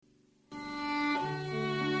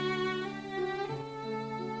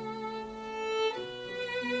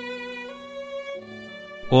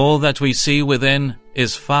All that we see within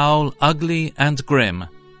is foul, ugly, and grim.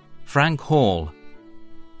 Frank Hall.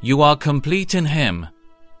 You are complete in Him.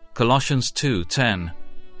 Colossians 2:10.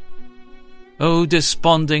 O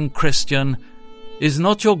desponding Christian, is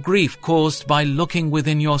not your grief caused by looking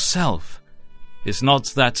within yourself? Is not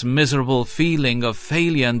that miserable feeling of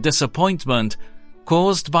failure and disappointment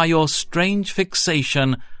caused by your strange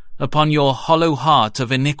fixation upon your hollow heart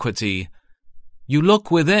of iniquity? You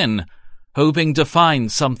look within, hoping to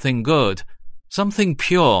find something good, something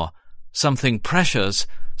pure, something precious,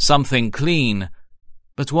 something clean.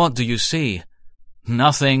 But what do you see?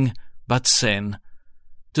 Nothing but sin.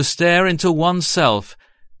 To stare into oneself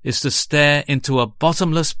is to stare into a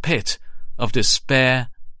bottomless pit of despair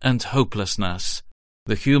and hopelessness.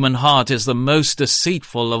 The human heart is the most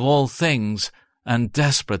deceitful of all things and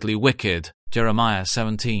desperately wicked. Jeremiah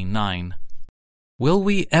 17:9. Will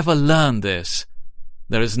we ever learn this?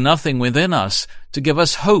 There is nothing within us to give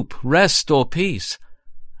us hope, rest, or peace.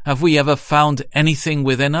 Have we ever found anything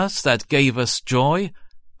within us that gave us joy?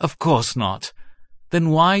 Of course not. Then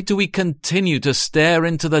why do we continue to stare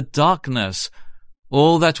into the darkness?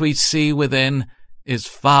 All that we see within is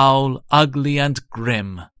foul, ugly, and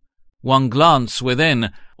grim. One glance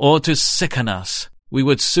within ought to sicken us. We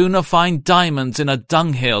would sooner find diamonds in a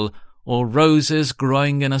dunghill or roses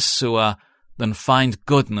growing in a sewer than find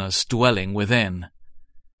goodness dwelling within.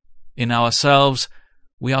 In ourselves,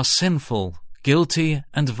 we are sinful, guilty,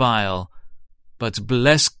 and vile. But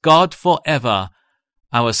bless God forever,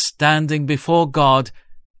 our standing before God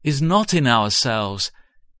is not in ourselves,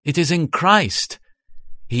 it is in Christ.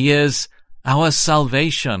 He is our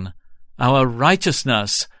salvation, our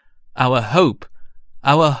righteousness, our hope,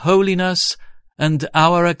 our holiness, and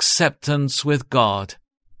our acceptance with God.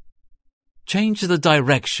 Change the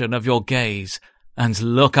direction of your gaze and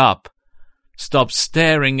look up. Stop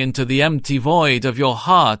staring into the empty void of your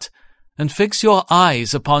heart and fix your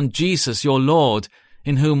eyes upon Jesus your Lord,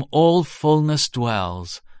 in whom all fullness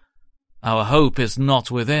dwells. Our hope is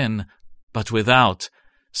not within, but without,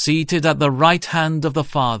 seated at the right hand of the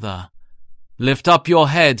Father. Lift up your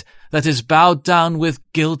head that is bowed down with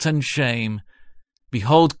guilt and shame.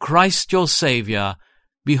 Behold Christ your Saviour.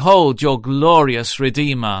 Behold your glorious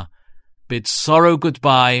Redeemer. Bid sorrow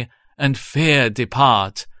goodbye and fear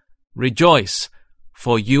depart. Rejoice,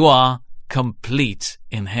 for you are complete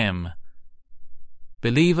in Him.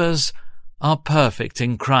 Believers are perfect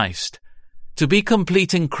in Christ. To be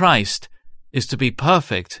complete in Christ is to be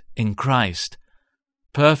perfect in Christ.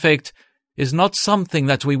 Perfect is not something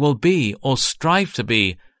that we will be or strive to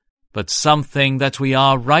be, but something that we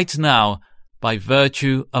are right now by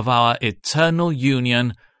virtue of our eternal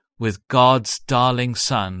union with God's darling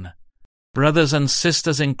Son. Brothers and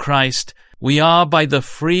sisters in Christ, we are by the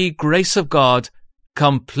free grace of God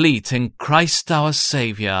complete in Christ our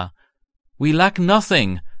Saviour. We lack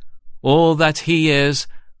nothing. All that He is,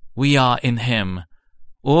 we are in Him.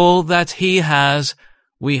 All that He has,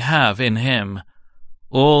 we have in Him.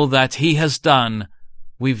 All that He has done,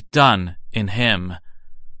 we've done in Him.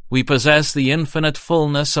 We possess the infinite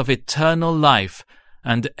fullness of eternal life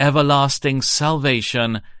and everlasting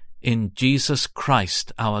salvation in Jesus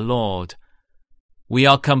Christ our Lord. We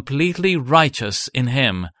are completely righteous in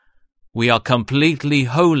Him. We are completely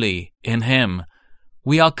holy in Him.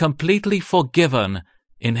 We are completely forgiven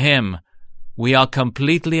in Him. We are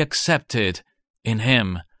completely accepted in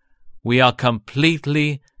Him. We are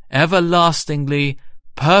completely, everlastingly,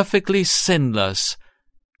 perfectly sinless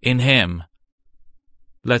in Him.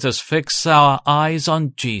 Let us fix our eyes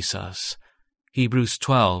on Jesus. Hebrews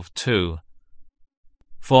 12:2.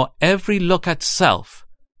 For every look at self,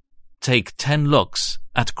 take 10 looks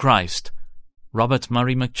at Christ. Robert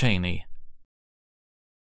Murray McChaney.